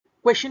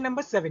Question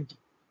number 70.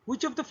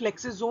 Which of the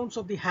flexor zones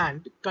of the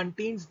hand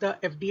contains the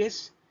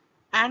FDS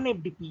and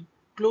FDP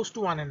close to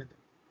one another?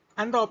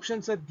 And the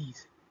options are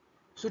these.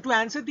 So to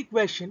answer the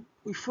question,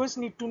 we first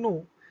need to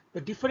know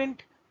the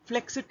different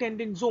flexor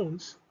tendon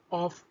zones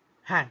of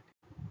hand.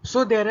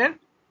 So there are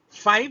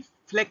 5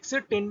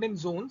 flexor tendon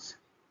zones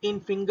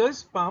in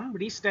fingers, palm,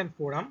 wrist and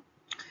forearm.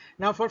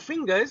 Now for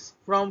fingers,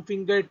 from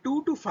finger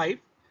 2 to 5,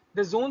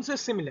 the zones are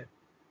similar.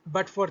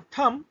 But for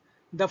thumb,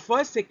 the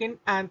first, second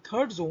and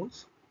third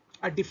zones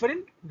are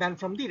different than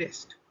from the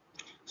rest.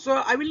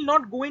 So I will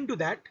not go into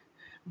that,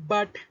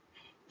 but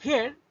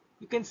here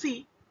you can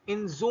see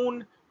in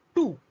zone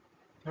 2,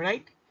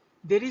 right,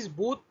 there is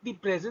both the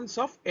presence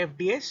of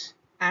FDS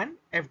and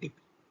FDP.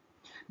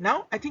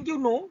 Now I think you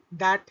know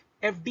that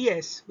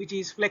FDS, which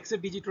is flexor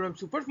digitorum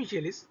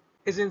superficialis,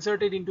 is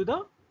inserted into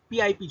the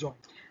PIP joint,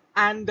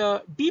 and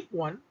the deep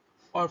one,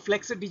 or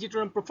flexor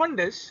digitorum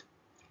profundus,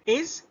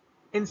 is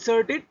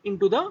inserted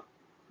into the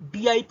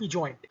BIP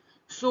joint.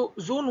 So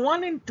zone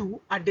 1 and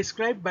 2 are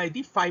described by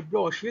the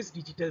fibro-osseous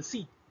digital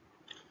seed.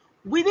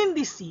 Within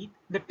this seed,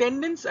 the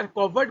tendons are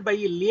covered by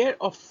a layer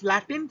of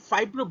flattened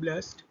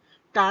fibroblast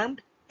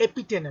termed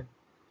epitenon,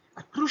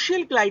 a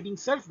crucial gliding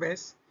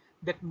surface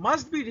that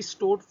must be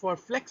restored for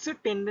flexor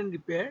tendon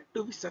repair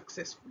to be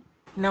successful.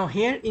 Now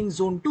here in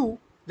zone 2,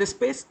 the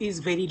space is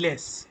very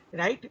less,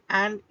 right?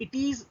 And it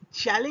is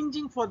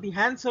challenging for the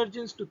hand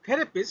surgeons to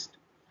therapists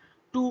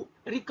to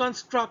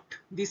reconstruct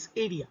this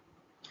area,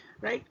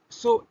 right?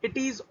 So it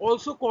is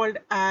also called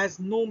as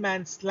no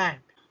man's land.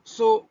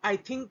 So I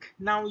think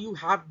now you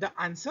have the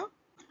answer.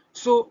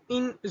 So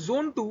in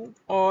zone 2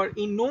 or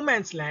in no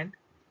man's land,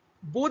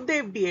 both the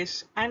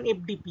FDS and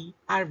FDP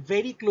are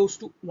very close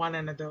to one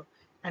another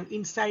and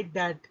inside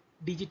that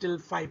digital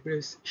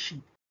fibrous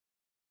sheath.